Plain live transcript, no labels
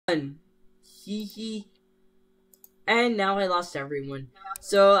Hee hee. And now I lost everyone.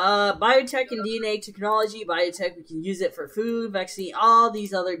 So, biotech and DNA technology. Biotech, we can use it for food, vaccine, all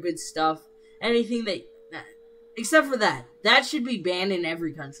these other good stuff. Anything that except for that. That should be banned in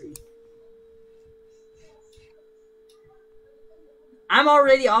every country. I'm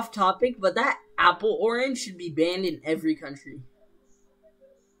already off topic, but that apple orange should be banned in every country.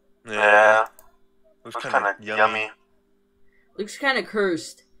 Yeah. Looks kind of yummy. Looks kind of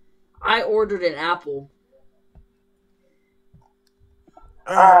cursed. I ordered an apple.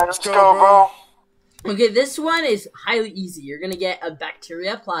 Alright, let's go, bro. Okay, this one is highly easy. You're gonna get a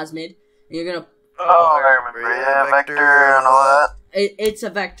bacteria plasmid, and you're gonna... Oh, I remember. Yeah, vector and all that. It's a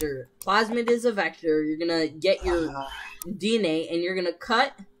vector. Plasmid is a vector. You're gonna get your DNA, and you're gonna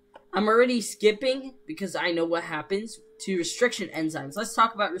cut... I'm already skipping, because I know what happens, to restriction enzymes. Let's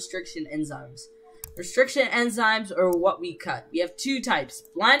talk about restriction enzymes. Restriction enzymes are what we cut. We have two types,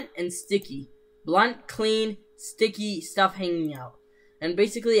 blunt and sticky. Blunt, clean, sticky, stuff hanging out. And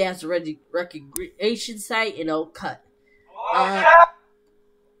basically it has a recognition site and it'll cut.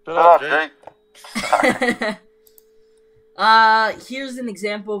 Shut up, Jake. Here's an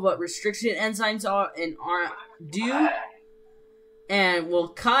example of what restriction enzymes are and do. And we'll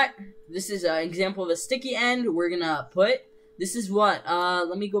cut. This is an example of a sticky end. We're gonna put. This is what,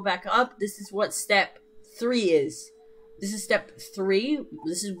 let me go back up. This is what step 3 is. This is step 3.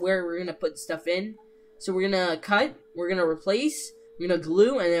 This is where we're gonna put stuff in. So we're gonna cut. We're gonna replace. We're gonna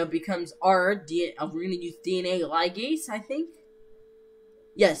glue, and then it becomes we're gonna use DNA ligase, I think.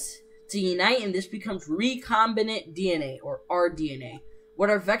 Yes, to unite, and this becomes recombinant DNA, or rDNA. What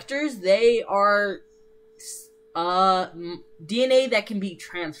are vectors? They are DNA that can be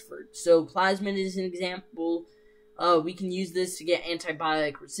transferred. So plasmid is an example. We can use this to get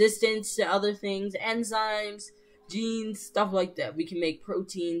antibiotic resistance to other things, enzymes, genes, stuff like that. We can make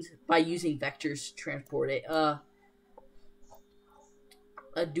proteins by using vectors to transport it.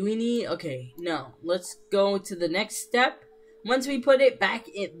 Do we need... Okay, no. Let's go to the next step. Once we put it back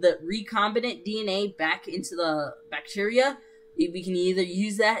in the recombinant DNA back into the bacteria, we can either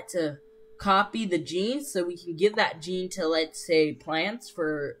use that to copy the genes, so we can give that gene to, let's say, plants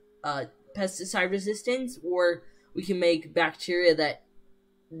for pesticide resistance, or we can make bacteria that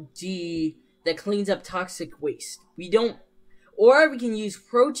cleans up toxic waste. Or we can use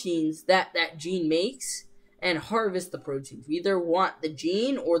proteins that gene makes and harvest the proteins. We either want the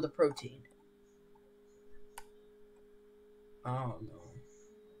gene or the protein. Oh no.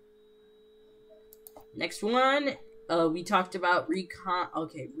 Next one, we talked about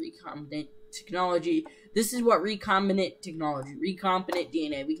recombinant technology. This is what recombinant technology, recombinant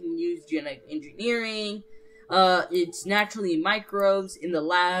DNA. We can use genetic engineering. It's naturally microbes in the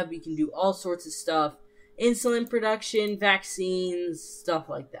lab. We can do all sorts of stuff. Insulin production, vaccines, stuff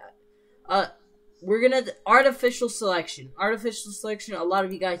like that. We're gonna artificial selection. Artificial selection, a lot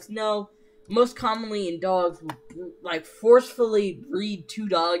of you guys know, most commonly in dogs, like forcefully breed 2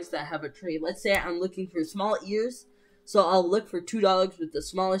 dogs that have a trait. Let's say I'm looking for small ears, so I'll look for 2 dogs with the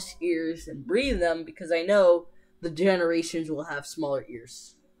smallest ears and breed them because I know the generations will have smaller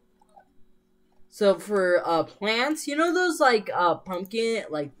ears. So for plants, you know those like pumpkin,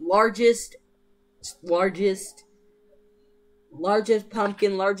 like largest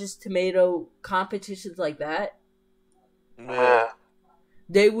pumpkin, largest tomato competitions like that? Yeah.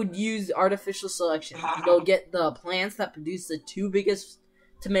 They would use artificial selection. They'll get the plants that produce the 2 biggest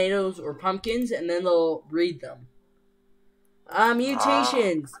tomatoes or pumpkins, and then they'll breed them.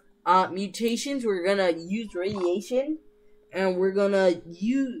 Mutations. Mutations, we're gonna use radiation, and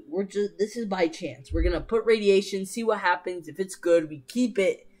this is by chance. We're gonna put radiation, see what happens. If it's good, we keep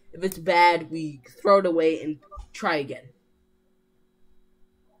it. If it's bad, we throw it away and try again.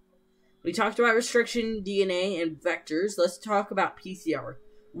 We talked about restriction DNA and vectors. Let's talk about PCR.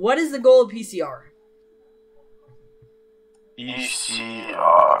 What is the goal of PCR?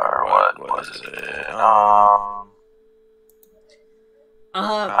 PCR, what was it? I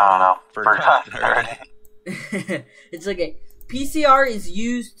don't know. Forgot already. It's okay. PCR is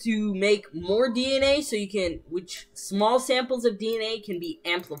used to make more DNA, so which small samples of DNA can be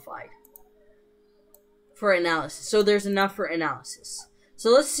amplified for analysis. So there's enough for analysis. So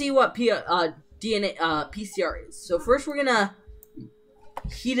let's see what PCR is. So first we're gonna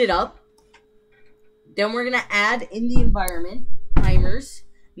heat it up. Then we're gonna add in the environment primers,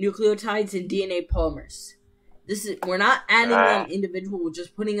 nucleotides, and DNA polymers. We're not adding them individual, we're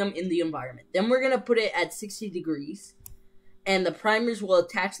just putting them in the environment. Then we're gonna put it at 60 degrees, and the primers will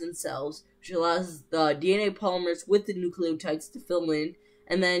attach themselves, which allows the DNA polymers with the nucleotides to fill in,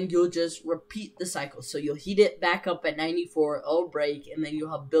 and then you'll just repeat the cycle. So you'll heat it back up at 94, it'll break, and then you'll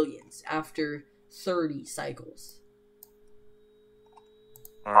have billions after 30 cycles.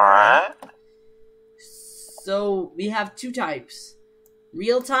 Alright. So we have two types,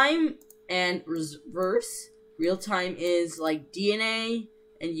 real time and reverse. Real time is like DNA,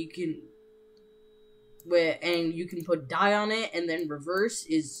 and you can put dye on it, and then reverse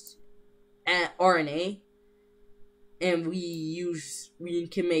is RNA, and we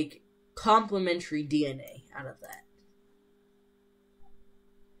can make complementary DNA out of that.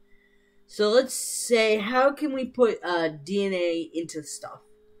 So let's say, how can we put DNA into stuff?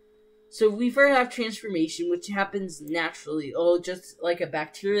 So we first have transformation, which happens naturally. Oh, just like a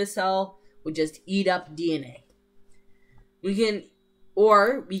bacteria cell would just eat up DNA. We can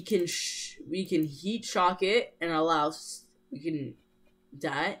heat shock it and we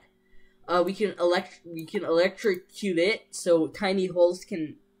can electrocute it so tiny holes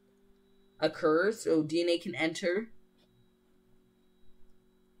can occur, so DNA can enter.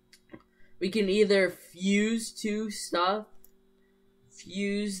 We can either fuse the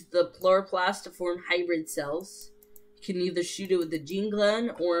chloroplast to form hybrid cells. You can either shoot it with a gene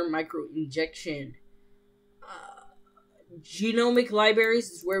gun or microinjection. Genomic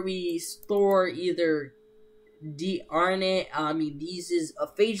libraries is where we store either RNA. This is a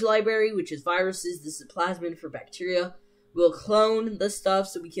phage library, which is viruses. This is plasmid for bacteria. We'll clone the stuff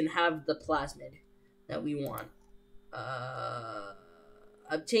so we can have the plasmid that we want.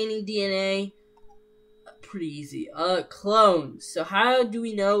 Obtaining DNA, pretty easy. Clones. So how do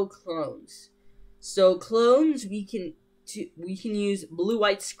we know clones? So clones, we can use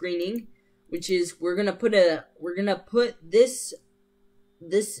blue-white screening, which is we're gonna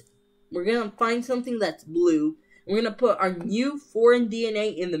find something that's blue. We're gonna put our new foreign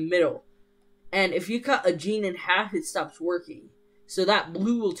DNA in the middle, and if you cut a gene in half, it stops working. So that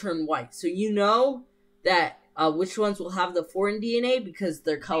blue will turn white. So you know that which ones will have the foreign DNA because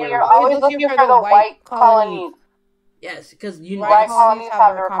they're colored. You're always looking for the white colonies. Yes, because white colonies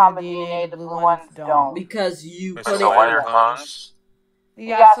have their recombinant DNA, the blue ones don't. Because you It's put the it. whiter clones.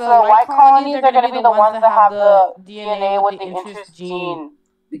 Yeah, so the white colonies are going to be the ones that have the DNA with the interest gene.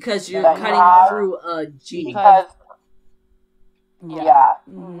 Because you're cutting through a gene. Because,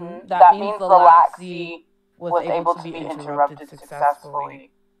 that means the LAC-Z was able to be interrupted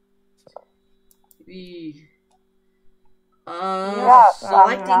successfully.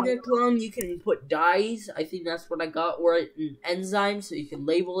 Selecting a clone, you can put dyes. I think that's what I got, or an enzyme, so you can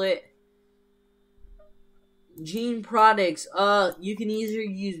label it. Gene products. You can either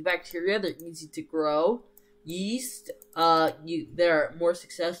use bacteria; they're easy to grow. Yeast. They're more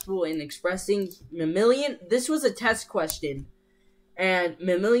successful in expressing mammalian. This was a test question, and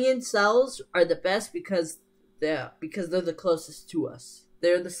mammalian cells are the best because they're the closest to us.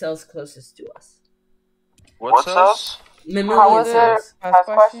 They're the cells closest to us. What cells? Mammalian cells. Test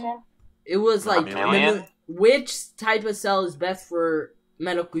question? It was like Mammalian? which type of cell is best for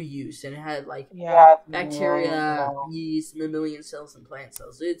medical use, and it had like bacteria, yeast, mammalian cells, and plant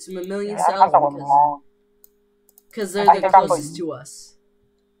cells. It's mammalian cells because they're the closest to us.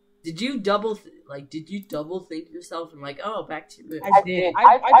 Did you double think yourself and like, oh, bacteria? I did.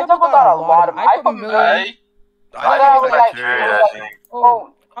 I doubled out a lot of. I put I put bacteria, I think.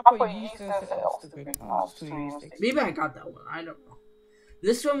 I put yeast and cells. Maybe I got that one. I don't know.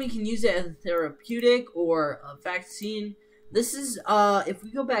 This one we can use it as a therapeutic or a vaccine. This is if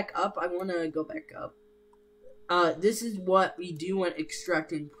we go back up, I want to go back up. This is what we do when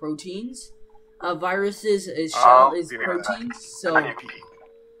extracting proteins. Viruses is shell is proteins.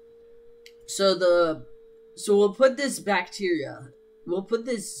 So we'll put this bacteria. We'll put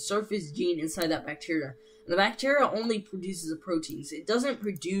this surface gene inside that bacteria. And the bacteria only produces the proteins. It doesn't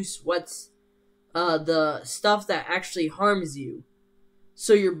produce what's the stuff that actually harms you.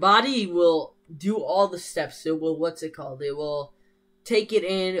 So your body will do all the steps. It will, it will take it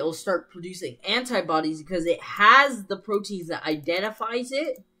in. It will start producing antibodies because it has the proteins that identifies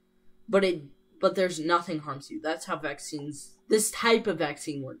it, but there's nothing harms you. That's how this type of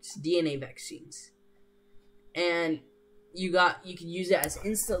vaccine works. DNA vaccines. And you can use it as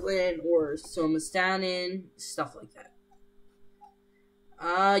insulin or somatostatin, stuff like that.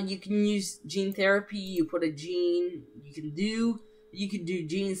 You can use gene therapy. You put a gene. You can do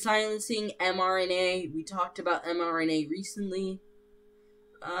gene silencing, mRNA. We talked about mRNA recently.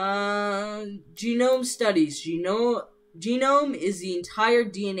 Genome studies. Genome is the entire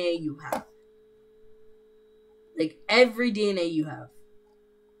DNA you have. Like, every DNA you have.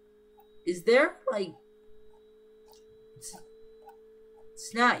 Is there, like...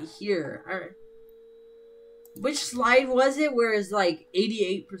 It's not here. which slide was it? Where it's like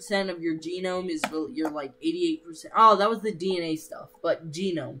 88% of your genome is you're like 88%. Oh, that was the DNA stuff, but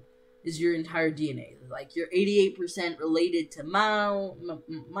genome is your entire DNA. Like you're 88% related to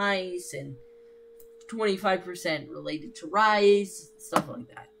mice and 25% related to rice, stuff like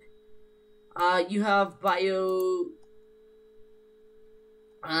that. You have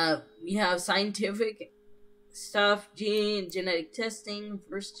we have scientific stuff, genetic testing,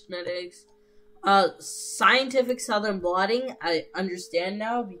 reverse genetics. Scientific southern blotting, I understand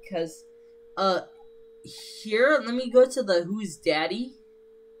now because, here, let me go to the who's daddy.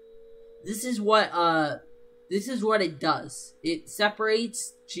 This is what it does. It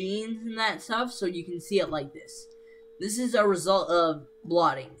separates genes and that stuff, so you can see it like this. This is a result of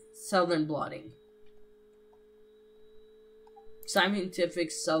blotting, southern blotting.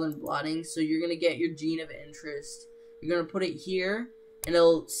 Scientific southern blotting, so you're gonna get your gene of interest. You're gonna put it here, and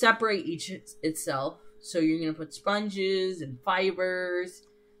it'll separate each itself. So you're gonna put sponges and fibers,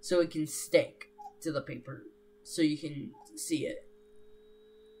 so it can stick to the paper, so you can see it.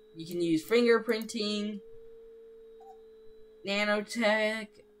 You can use fingerprinting, nanotech,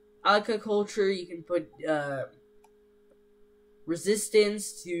 agriculture. You can put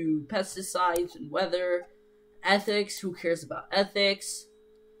resistance to pesticides and weather. Ethics, who cares about ethics?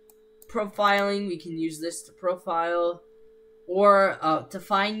 Profiling, we can use this to profile. Or to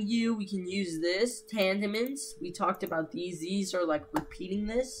find you, we can use this. Tandements, we talked about these. These are like repeating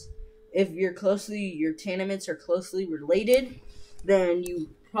this. If your tandements are closely related, then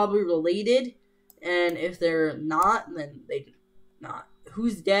you probably related. And if they're not, then they not.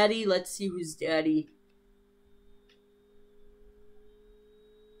 Who's daddy? Let's see who's daddy.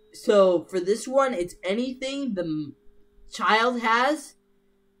 So, for this one, it's anything the child has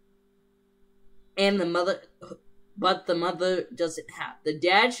and the mother, but the mother doesn't have. The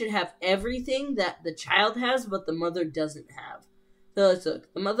dad should have everything that the child has, but the mother doesn't have. So, let's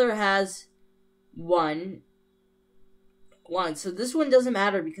look. The mother has one. So, this one doesn't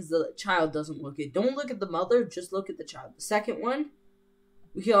matter because the child doesn't look it. Don't look at the mother, just look at the child. The second one,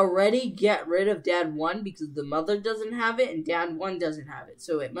 we can already get rid of dad 1 because the mother doesn't have it and dad 1 doesn't have it.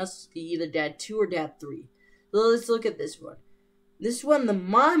 So it must be either dad 2 or dad 3. So let's look at this one. This one, the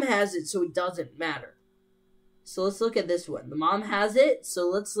mom has it, so it doesn't matter. So let's look at this one. The mom has it, so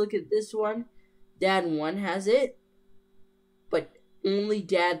let's look at this one. Dad 1 has it, but only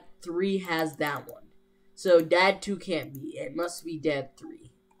dad 3 has that one. So dad 2 can't be. It must be dad 3.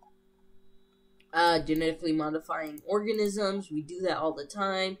 Genetically modifying organisms, we do that all the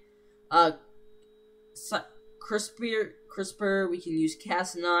time. CRISPR, we can use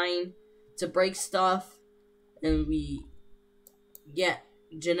Cas9 to break stuff, and we get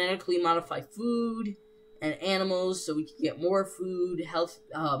genetically modify food and animals so we can get more food,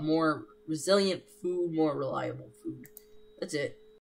 more resilient food, more reliable food. That's it.